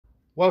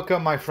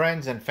Welcome my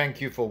friends, and thank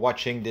you for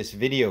watching this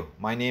video.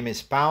 My name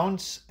is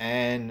Pounds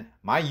and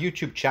my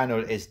YouTube channel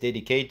is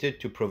dedicated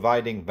to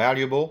providing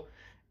valuable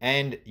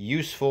and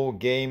useful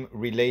game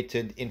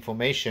related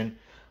information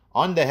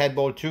on the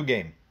Headball 2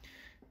 game.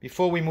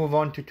 Before we move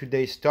on to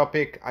today's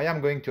topic, I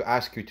am going to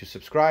ask you to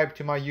subscribe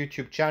to my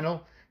YouTube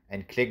channel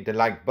and click the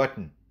like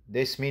button.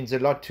 This means a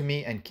lot to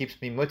me and keeps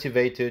me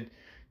motivated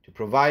to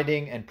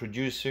providing and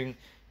producing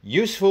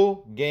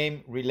useful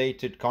game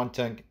related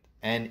content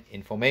and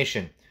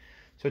information.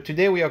 So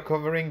today we are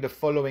covering the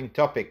following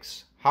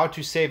topics: how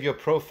to save your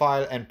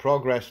profile and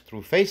progress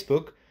through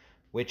Facebook,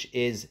 which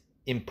is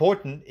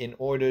important in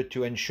order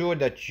to ensure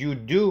that if you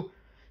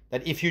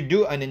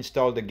do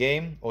uninstall the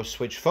game or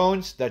switch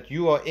phones, that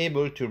you are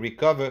able to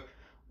recover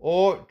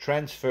or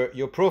transfer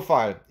your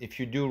profile if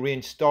you do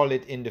reinstall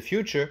it in the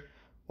future,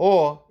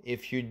 or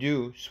if you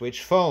do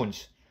switch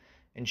phones.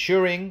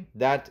 Ensuring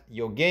that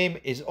your game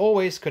is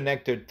always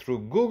connected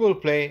through Google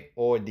Play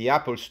or the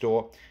Apple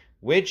Store,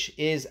 which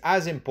is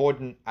as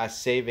important as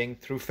saving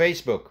through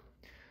Facebook.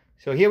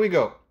 So here we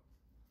go.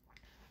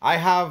 I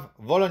have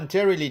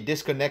voluntarily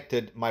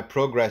disconnected my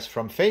progress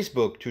from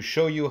Facebook to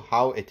show you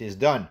how it is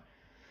done.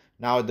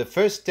 Now, the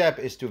first step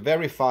is to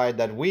verify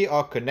that we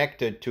are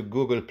connected to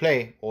Google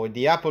Play or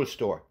the Apple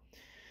Store.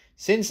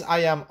 Since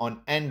I am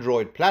on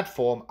Android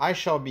platform, I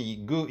shall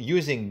be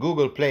using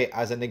Google Play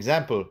as an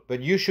example,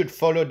 but you should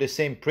follow the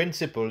same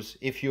principles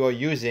if you are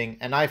using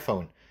an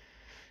iPhone.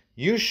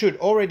 You should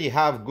already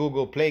have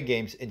Google Play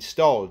games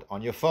installed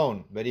on your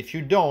phone, but if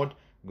you don't,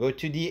 go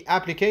to the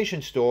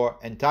application store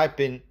and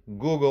type in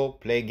Google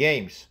Play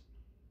Games.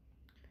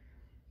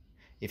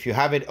 If you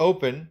have it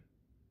open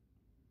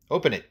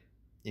it.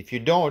 If you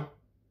don't,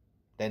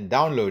 then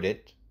download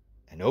it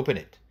and open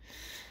it.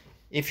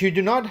 If you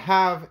do not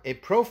have a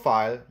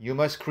profile, you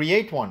must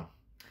create one.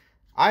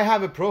 I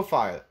have a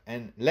profile,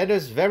 and let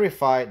us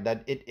verify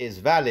that it is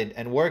valid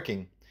and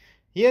working.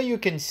 Here you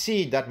can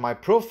see that my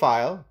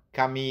profile,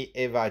 Camille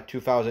Eva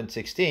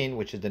 2016,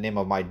 which is the name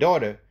of my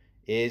daughter,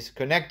 is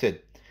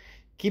connected.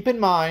 Keep in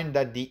mind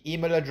that the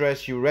email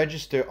address you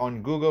register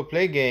on Google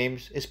Play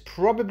Games is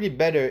probably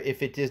better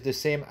if it is the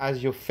same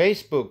as your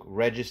Facebook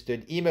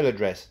registered email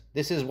address.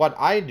 This is what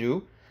I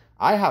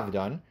have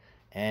done,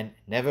 and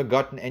never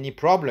gotten any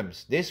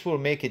problems. This will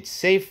make it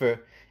safer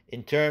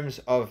in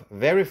terms of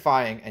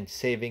verifying and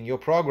saving your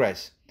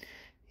progress.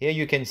 Here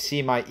you can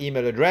see my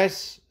email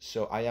address,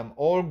 so I am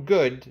all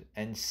good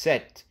and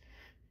set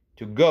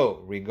to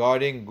go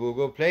regarding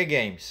Google Play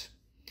Games.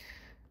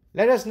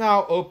 Let us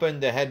now open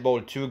the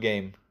Headball 2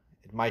 game.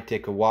 It might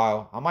take a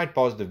while. I might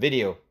pause the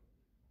video.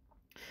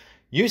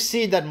 You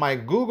see that my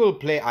Google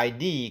Play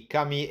ID,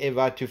 Camille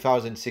Eva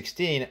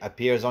 2016,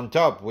 appears on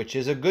top, which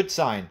is a good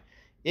sign.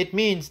 It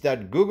means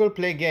that Google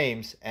Play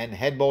Games and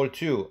Headball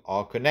 2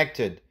 are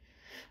connected.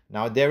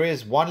 Now there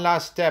is one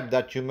last step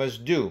that you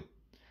must do.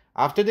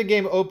 After the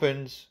game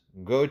opens,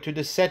 go to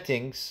the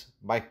settings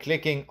by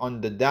clicking on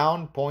the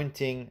down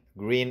pointing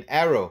green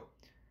arrow.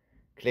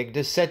 Click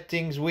the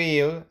settings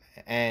wheel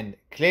and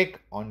click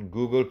on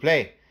Google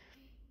Play.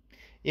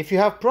 If you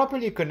have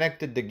properly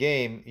connected the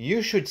game,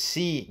 you should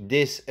see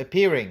this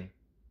appearing.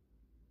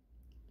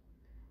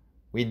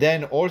 We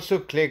then also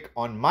click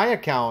on My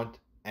Account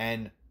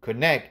and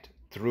connect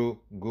through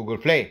Google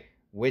Play,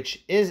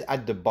 which is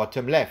at the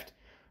bottom left.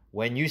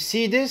 When you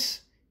see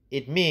this,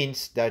 it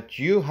means that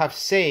you have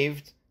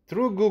saved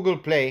through Google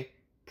Play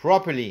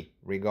properly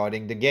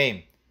regarding the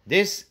game.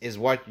 This is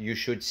what you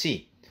should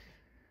see.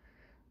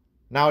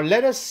 Now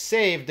let us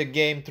save the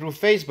game through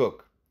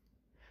Facebook.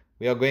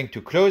 We are going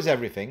to close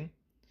everything.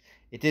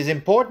 It is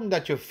important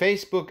that your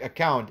Facebook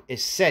account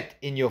is set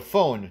in your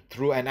phone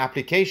through an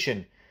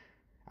application,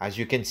 as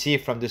you can see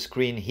from the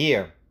screen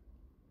here.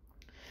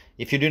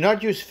 If you do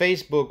not use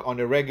Facebook on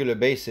a regular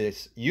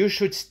basis, you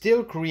should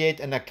still create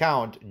an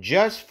account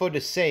just for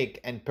the sake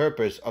and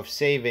purpose of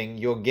saving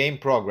your game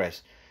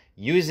progress,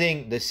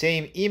 using the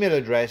same email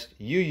address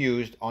you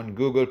used on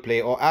Google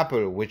Play or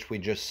Apple, which we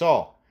just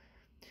saw.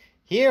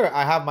 Here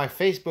I have my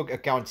Facebook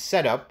account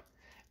set up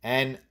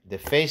and the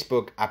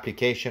Facebook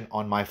application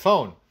on my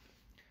phone.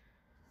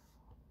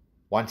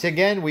 Once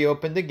again, we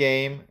open the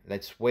game.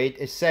 Let's wait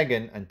a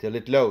second until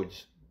it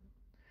loads.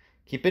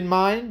 Keep in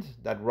mind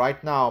that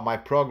right now my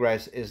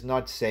progress is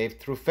not saved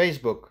through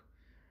Facebook.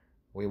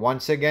 We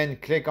once again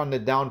click on the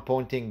down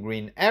pointing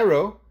green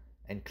arrow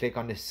and click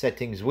on the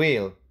settings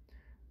wheel.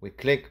 We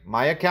click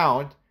My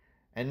Account,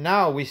 and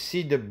now we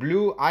see the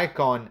blue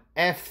icon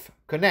F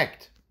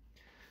Connect.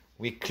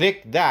 We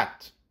click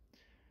that.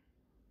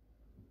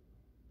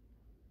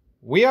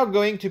 We are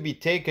going to be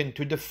taken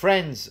to the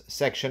Friends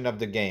section of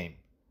the game.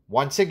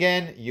 Once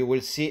again, you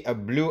will see a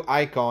blue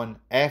icon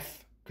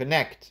F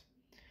Connect.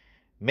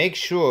 Make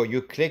sure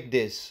you click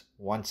this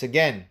once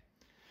again.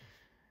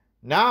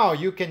 Now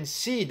you can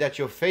see that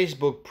your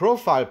Facebook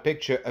profile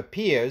picture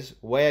appears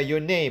where your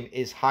name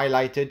is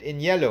highlighted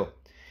in yellow.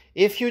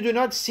 If you do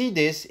not see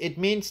this, it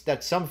means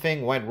that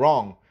something went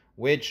wrong,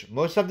 which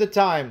most of the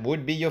time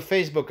would be your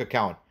Facebook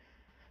account.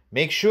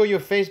 Make sure your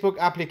Facebook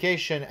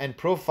application and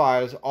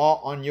profiles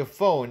are on your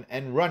phone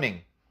and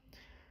running.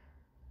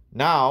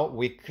 Now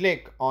we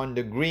click on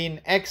the green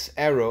X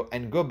arrow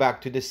and go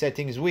back to the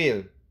settings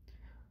wheel.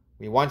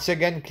 We once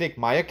again click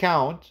My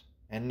Account,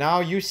 and now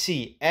you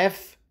see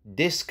F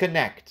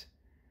disconnect.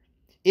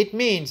 It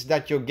means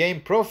that your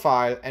game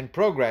profile and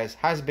progress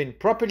has been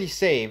properly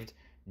saved,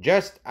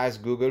 just as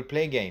Google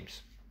Play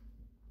Games.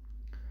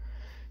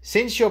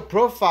 Since your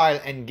profile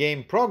and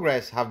game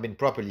progress have been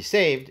properly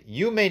saved,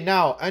 you may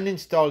now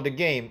uninstall the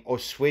game or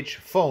switch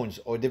phones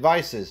or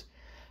devices.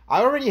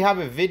 I already have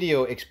a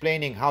video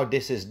explaining how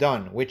this is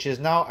done, which is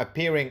now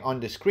appearing on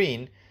the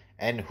screen,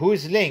 and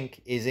whose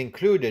link is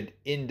included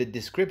in the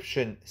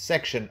description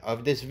section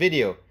of this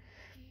video.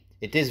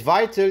 It is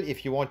vital,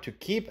 if you want to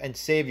keep and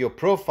save your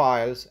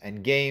profiles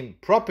and game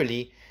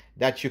properly,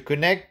 that you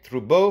connect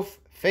through both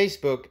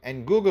Facebook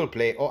and Google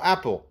Play or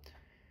Apple.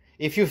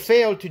 If you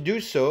fail to do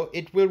so,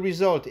 it will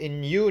result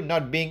in you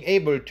not being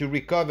able to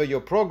recover your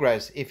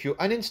progress if you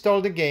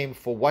uninstall the game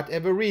for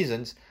whatever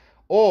reasons,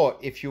 or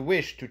if you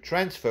wish to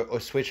transfer or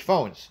switch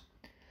phones.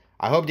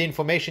 I hope the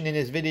information in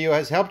this video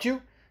has helped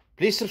you.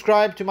 Please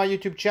subscribe to my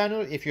YouTube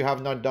channel if you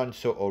have not done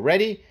so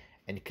already,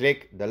 and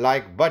click the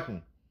like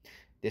button.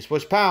 This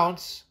was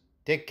Pounce.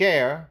 Take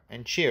care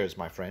and cheers,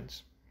 my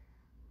friends.